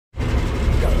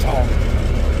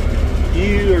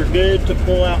We're good to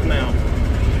pull out now.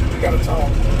 You gotta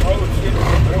talk. Oh shit,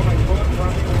 they don't make pull up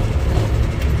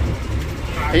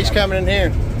front. He's coming in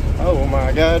here. Oh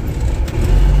my God.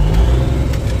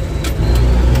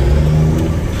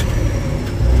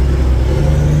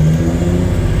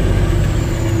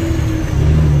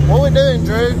 What we doing,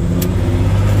 Drew? Taking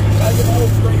the whole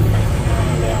street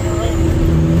down the road.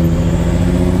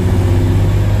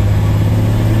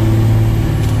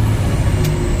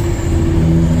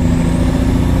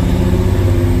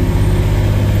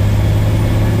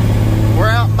 We're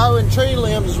out mowing tree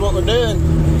limbs is what we're doing.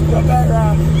 Got that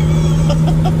right.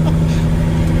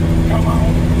 Come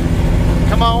on.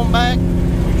 Come on back.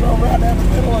 We drove right down the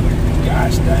middle of the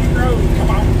gosh dang road. Come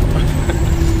on.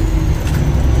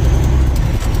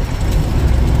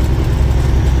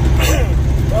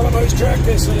 Tell him whose truck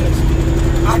this is.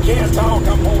 I can't talk,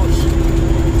 I'm hoarse.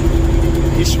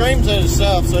 He screams at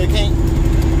himself, so he can't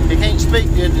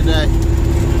speak good today.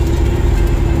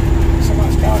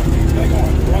 Somebody's got me. They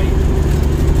going to rain.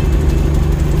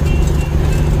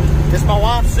 It's my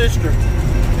wife's sister.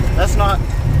 That's not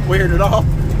weird at all.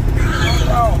 Not at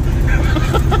all.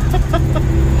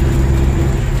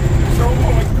 So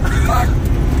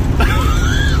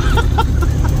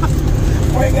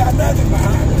we ain't got nothing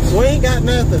behind us. We ain't got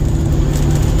nothing.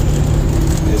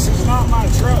 This is not my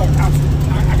truck.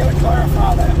 I gotta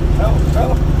clarify that.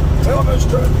 Tell them whose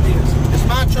truck it is. It's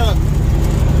my truck.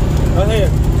 Right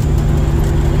here.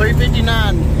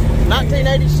 359.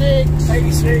 1986.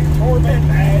 86 Corvette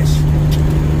Dash.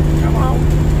 Come on.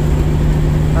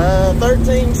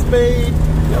 13 speed.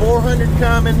 400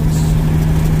 Cummins.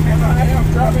 And I am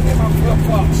driving in my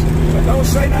flip-flops. But don't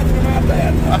say nothing about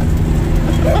that.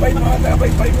 There'll be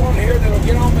people on here that'll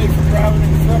get on me for driving in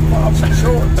flip-flops and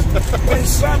shorts. But it's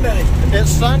Sunday.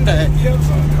 It's Sunday. Gives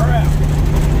a crap.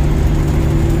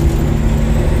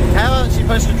 How else you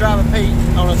supposed to drive a Pete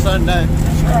on a Sunday?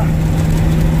 That's right.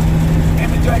 And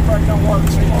the jake brake don't work,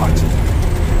 so watch it.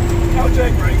 No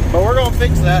jake brake. But we're gonna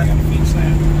fix that. We're gonna fix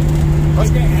that. We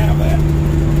can't have that.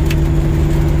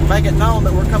 Make it known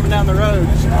that we're coming down the road.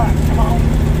 That's right. Come on.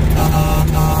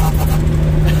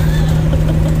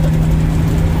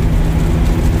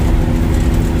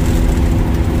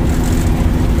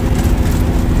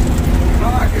 I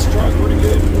like this truck pretty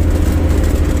good.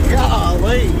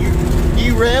 Golly,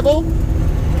 you rebel?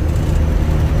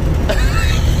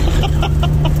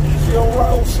 She'll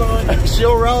roll, son.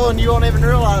 She'll roll and you won't even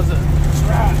realize it. That's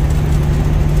right.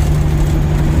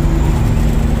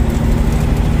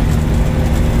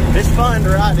 It's fun to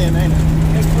ride in, ain't it?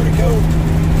 It's pretty cool.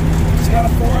 It's got a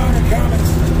 400 Cummins.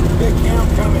 Big cam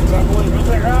Cummins, I believe. Is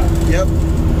that right? Yep.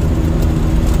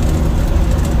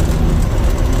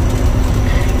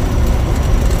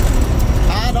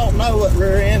 I don't know what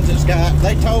rear ends it's got.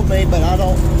 They told me, but I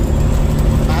don't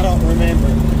remember. I don't remember.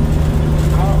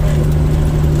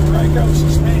 Graco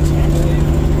suspension, I believe.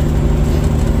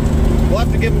 We'll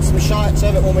have to give them some shots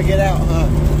of it when we get out, huh?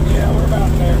 Yeah, we're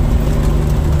about there.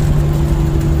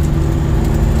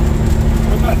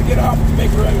 We're about to get off the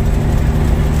big road.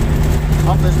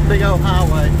 Off this big old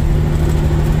highway.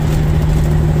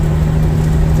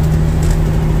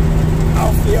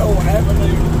 Off the old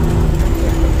avenue.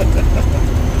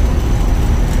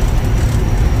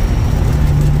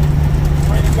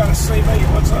 Man, you got a CV.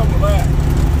 What's up with that?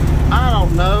 I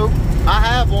don't know. I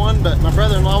have one, but my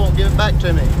brother-in-law won't give it back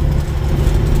to me.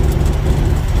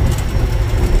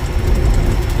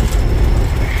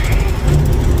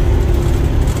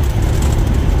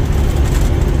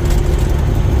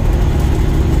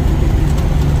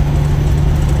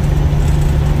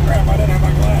 Crap, I didn't have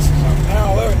my glasses on.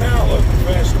 Now I look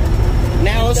professional.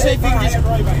 Now let's see if you can just,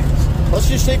 Ray-Bans. let's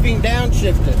just see if you can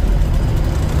downshift it.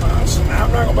 So now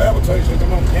I'm not going to be able to since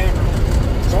I'm on camera.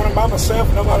 So when I'm by myself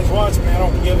and nobody's watching me, I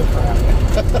don't give a crap.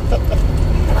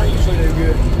 I usually do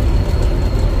good.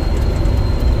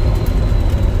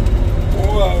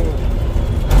 Whoa.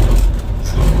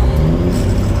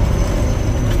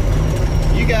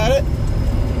 You got it?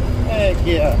 Heck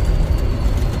yeah.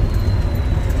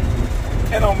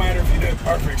 It don't matter if you do it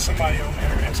perfect. Somebody on the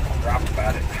internet's going to drop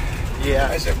about it. Yeah.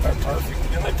 As if they're perfect.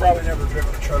 And they probably never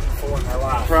driven a truck before in their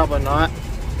life. Probably not.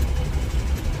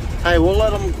 Hey, we'll let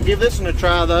them give this one a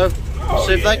try, though. Oh,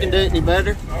 See if they can do it any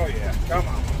better. Oh, yeah. Come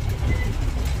on.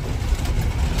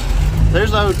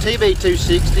 There's the old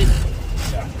TB260.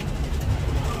 Yeah.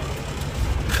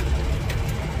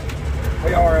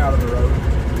 We are out of the road.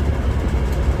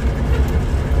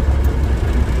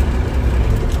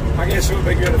 I guess it would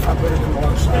be good if I put it in the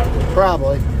low side.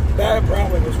 Probably. That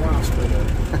probably was when I stood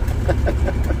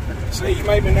up. See, you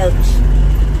made me nervous.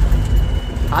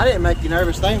 I didn't make you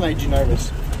nervous. They made you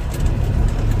nervous.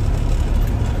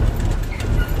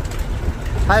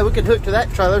 Hey, we could hook to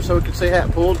that trailer so we could see how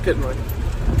it pulled, couldn't we?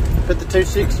 Put the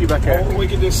 260 back there. Or we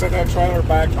could just set that trailer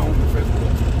back on the fifth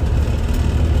wheel.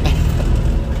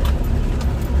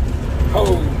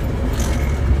 Oh.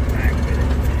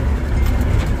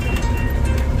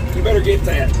 You better get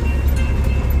that.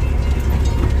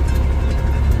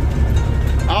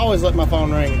 I always let my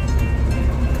phone ring.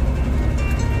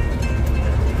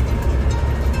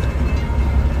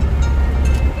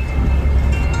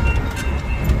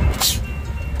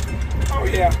 Oh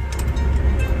yeah.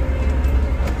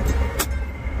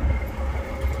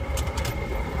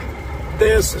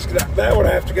 This is that would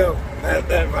have to go.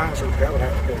 That visor that would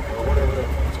have to go, or whatever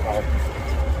that's called.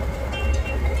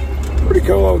 Pretty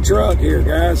cool old truck here,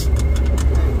 guys.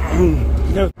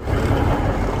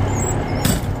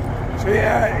 So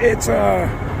yeah, it's an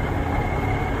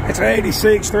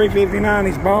 '86 359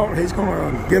 he's bought. He's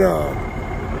gonna get a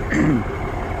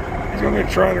he's gonna get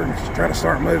a trailer and try to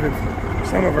start moving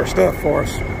some of our stuff for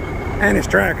us and his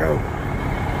track hoe.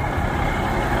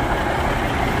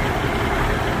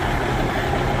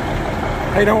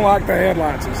 He don't like the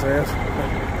headlights, he says.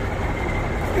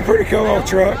 It's a pretty cool old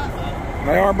truck.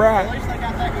 They are bright. At least they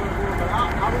got that going for them, but I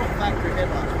want factory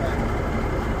headlights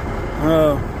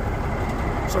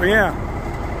back. So yeah,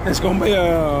 it's gonna be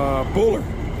a puller.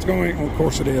 It's going, well, of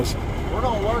course it is. We're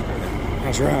gonna work it.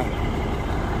 That's right.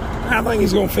 I think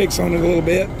he's gonna fix on it a little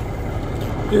bit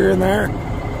here and there.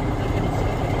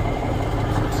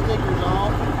 Some stickers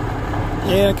off.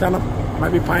 Yeah, kind of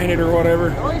maybe paint it or whatever.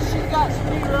 At least she's got some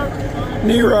new rubber.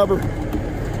 New rubber.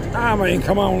 I mean,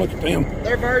 come on, look at them.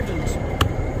 They're virgins.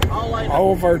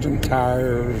 All virgin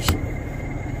tires.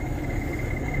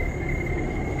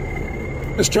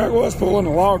 This truck was pulling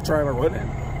a log trailer, wasn't it?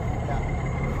 Yeah.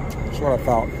 That's what I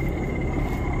thought.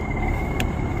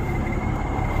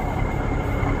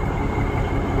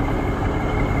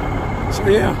 So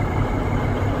yeah.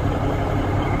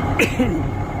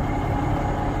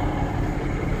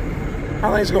 I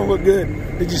think it's gonna look good.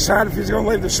 Did you decide if he's gonna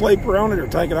leave the sleeper on it or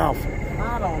take it off?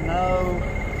 I don't know.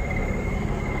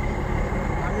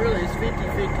 Really, it's 50-50.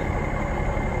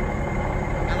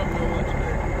 I don't know what to do.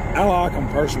 I like them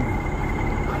personally.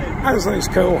 I just think it's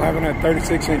cool having that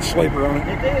 36-inch sleeper on it.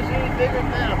 If it was any bigger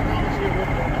than that, I promise you it would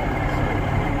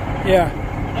be. Yeah.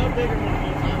 No bigger than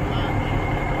this, I'm fine.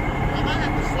 I might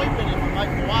have to sleep in it to make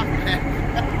my wife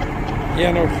happy. Yeah,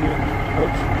 no shit.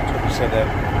 Oops, you said that.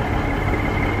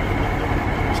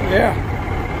 So yeah.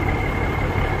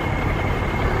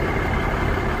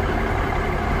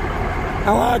 I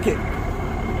like it.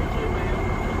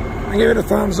 I give it a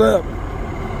thumbs up.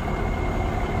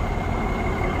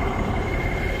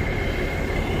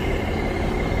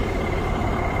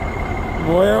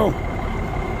 Well,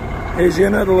 here's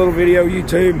another little video,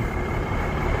 YouTube.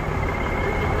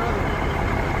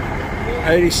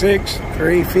 86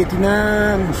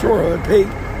 359 Short Hood Pete.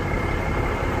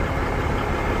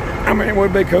 I mean, it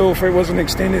would be cool if it was an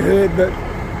extended hood, but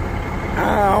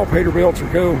all Peterbilts are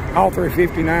cool. All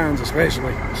 359s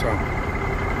especially. So,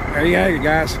 there you have it,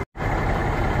 guys.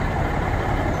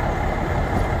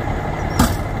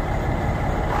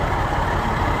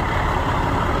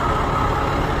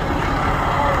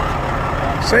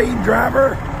 See,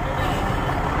 driver.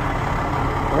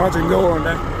 Watch him go on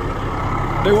that.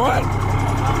 Do what?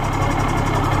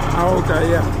 Oh, okay,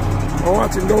 yeah. Well,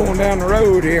 watch him going down the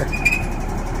road here.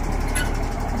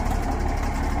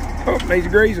 Oh, he's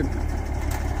greasing.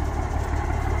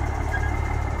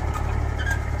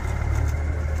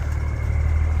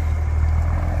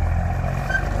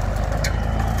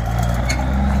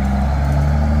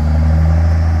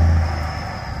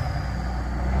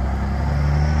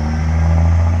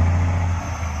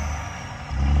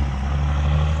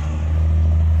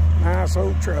 Nice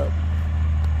old truck.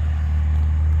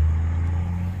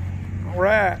 All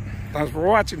right. Thanks for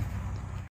watching.